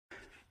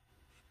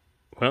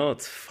Well,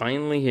 it's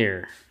finally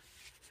here.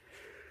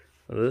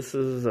 This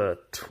is a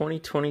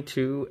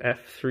 2022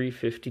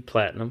 F350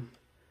 Platinum.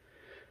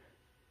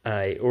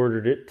 I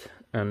ordered it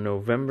on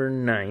November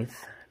 9th,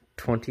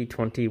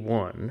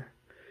 2021.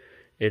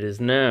 It is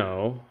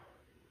now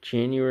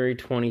January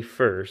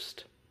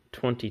 21st,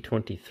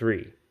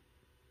 2023.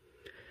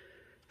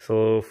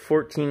 So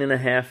 14 and a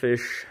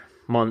half-ish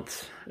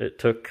months it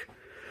took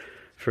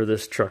for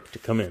this truck to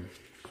come in.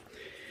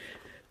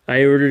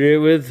 I ordered it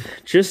with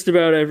just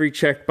about every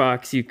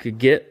checkbox you could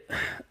get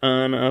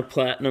on a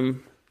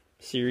Platinum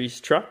Series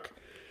truck.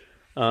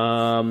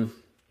 There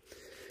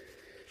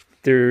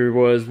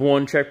was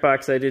one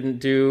checkbox I didn't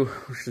do,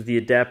 which is the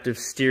adaptive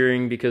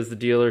steering, because the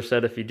dealer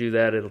said if you do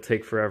that, it'll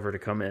take forever to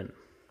come in.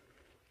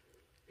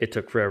 It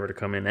took forever to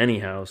come in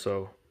anyhow,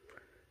 so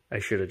I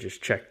should have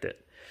just checked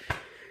it.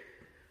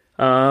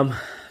 My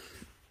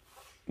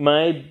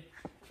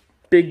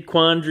big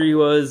quandary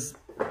was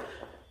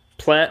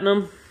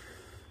Platinum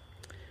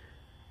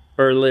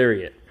or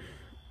Lariat.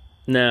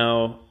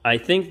 Now, I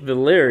think the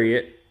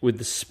Lariat with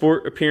the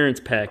Sport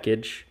Appearance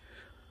package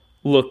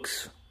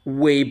looks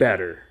way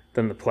better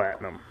than the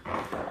Platinum.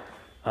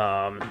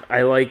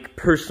 I like,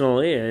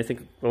 personally, and I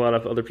think a lot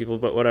of other people,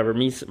 but whatever,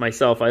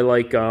 myself, I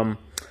like the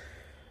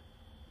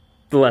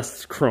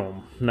less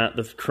chrome. Not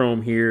the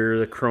chrome here,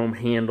 the chrome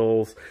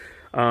handles.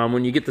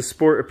 When you get the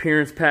Sport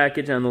Appearance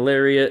package on the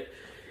Lariat,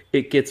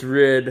 it gets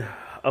rid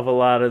of a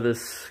lot of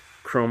this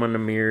chrome on the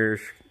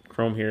mirrors,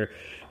 chrome here,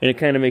 and it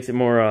kind of makes it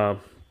more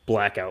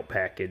blackout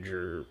package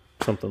or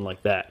something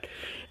like that.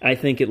 I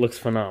think it looks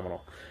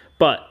phenomenal.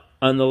 But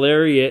on the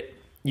Lariat,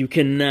 you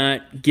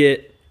cannot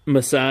get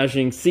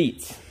massaging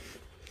seats.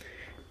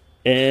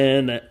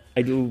 And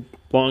I do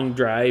long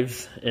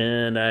drives,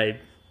 and I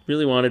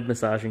really wanted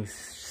massaging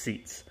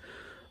seats.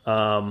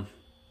 So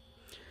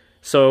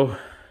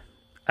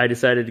I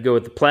decided to go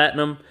with the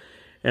Platinum,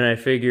 and I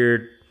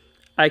figured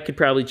I could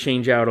probably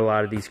change out a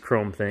lot of these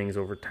chrome things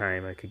over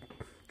time. I could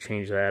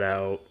change that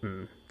out,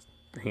 and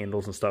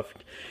handles and stuff.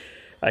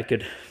 I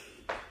could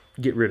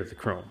get rid of the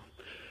chrome.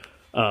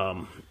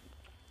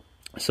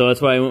 So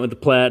that's why I went with the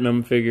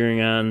Platinum,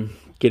 figuring on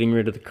getting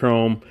rid of the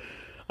chrome.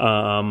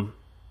 But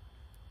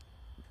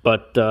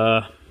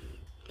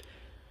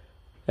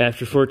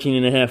after 14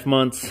 and a half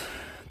months,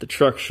 the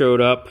truck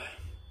showed up,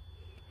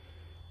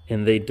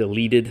 and they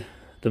deleted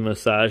the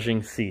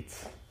massaging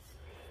seats,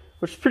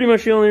 which is pretty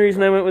much the only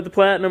reason I went with the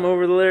Platinum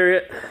over the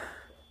Lariat.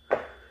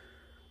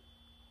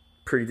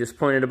 Pretty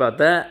disappointed about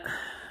that.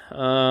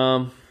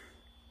 I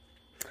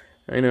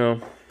know,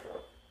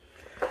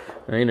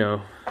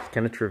 it's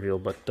kind of trivial,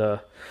 but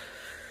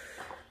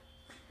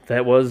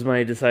that was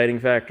my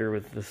deciding factor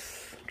with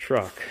this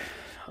truck.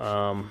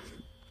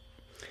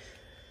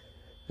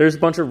 There's a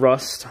bunch of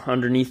rust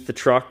underneath the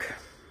truck.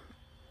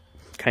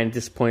 Kind of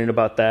disappointed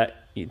about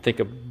that. You'd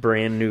think a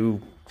brand new,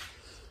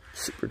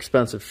 super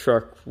expensive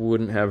truck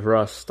wouldn't have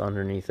rust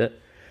underneath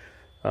it.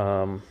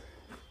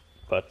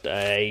 But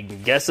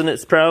I'm guessing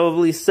it's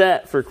probably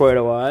set for quite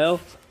a while.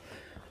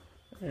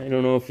 I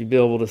don't know if you'll be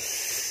able to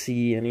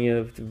see any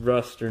of the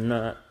rust or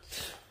not.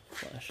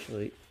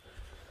 Flashlight.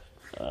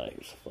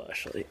 Here's a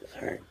flashlight.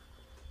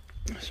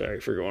 Sorry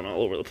for going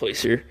all over the place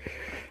here.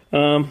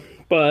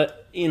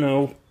 But, you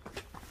know,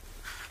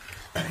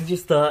 I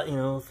just thought, you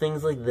know,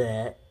 things like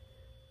that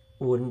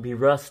wouldn't be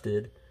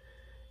rusted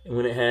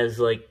when it has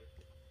like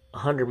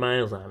 100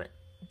 miles on it.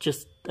 I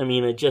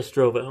just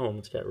drove it home.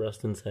 It's got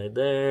rust inside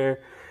there.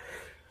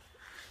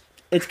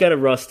 It's got a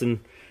rust in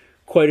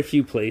quite a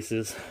few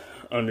places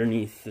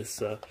underneath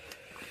this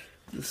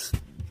this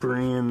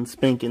brand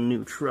spanking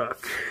new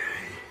truck.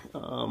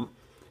 That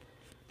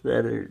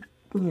are,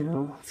 you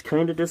know, it's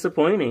kind of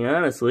disappointing,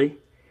 honestly.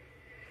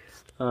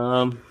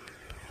 But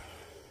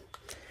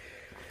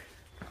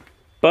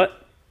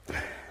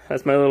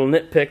that's my little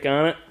nitpick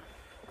on it.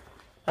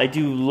 I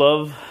do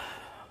love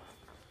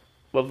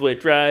the way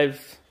it drives,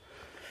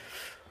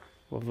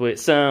 love the way it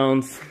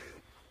sounds,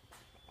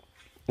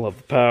 love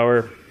the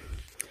power.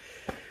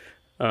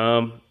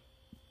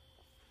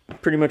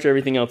 Pretty much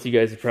everything else you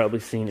guys have probably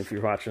seen if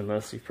you're watching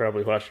this. You've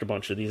probably watched a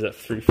bunch of these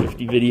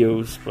F350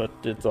 videos, but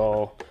it's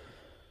all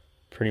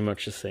pretty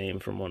much the same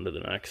from one to the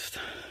next.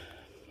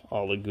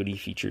 All the goody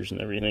features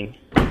and everything.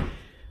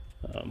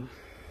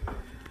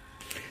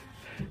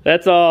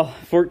 That's all.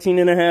 14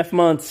 and a half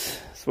months.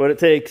 That's what it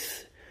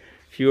takes.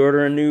 If you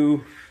order a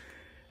new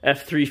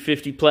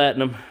F350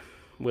 Platinum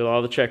with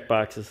all the check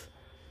boxes,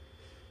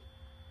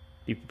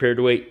 be prepared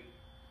to wait.